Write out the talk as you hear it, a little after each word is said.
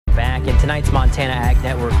back. In tonight's Montana Ag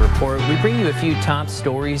Network report, we bring you a few top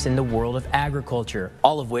stories in the world of agriculture,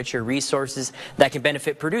 all of which are resources that can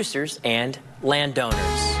benefit producers and landowners.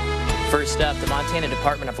 First up, the Montana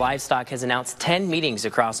Department of Livestock has announced 10 meetings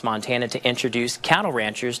across Montana to introduce cattle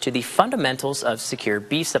ranchers to the fundamentals of secure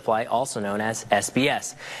beef supply, also known as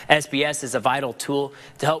SBS. SBS is a vital tool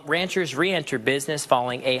to help ranchers re-enter business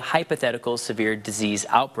following a hypothetical severe disease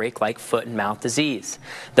outbreak like foot and mouth disease.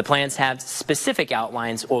 The plans have specific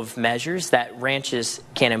outlines of measures that ranches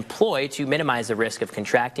can employ to minimize the risk of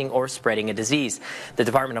contracting or spreading a disease. The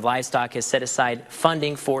Department of Livestock has set aside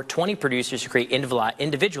funding for 20 producers to create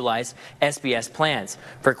individualized SBS plans.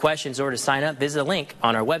 For questions or to sign up, visit a link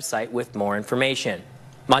on our website with more information.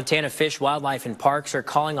 Montana Fish, Wildlife, and Parks are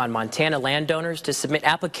calling on Montana landowners to submit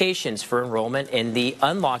applications for enrollment in the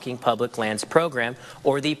Unlocking Public Lands Program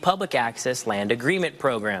or the Public Access Land Agreement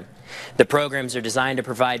Program. The programs are designed to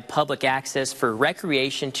provide public access for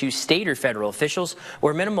recreation to state or federal officials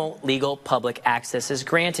where minimal legal public access is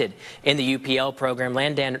granted. In the UPL program,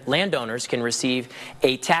 landowners can receive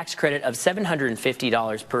a tax credit of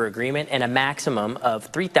 $750 per agreement and a maximum of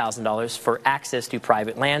 $3,000 for access to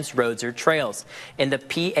private lands, roads, or trails. In the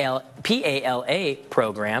PALA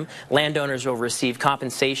program, landowners will receive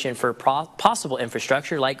compensation for possible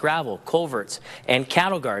infrastructure like gravel, culverts, and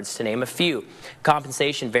cattle guards, to name a few.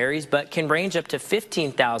 Compensation varies but can range up to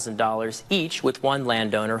 $15,000 each, with one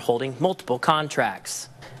landowner holding multiple contracts.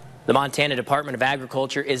 The Montana Department of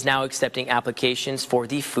Agriculture is now accepting applications for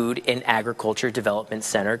the Food and Agriculture Development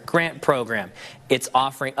Center grant program. It's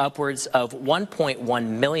offering upwards of $1.1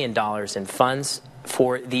 million in funds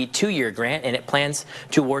for the 2-year grant, and it plans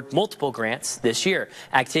to award multiple grants this year.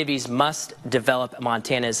 Activities must develop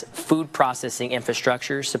Montana's food processing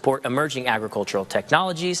infrastructure, support emerging agricultural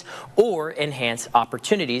technologies, or enhance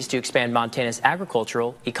opportunities to expand Montana's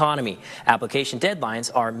agricultural economy. Application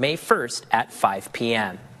deadlines are May 1st at 5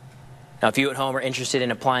 p.m. Now, if you at home are interested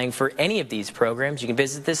in applying for any of these programs, you can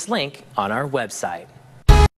visit this link on our website.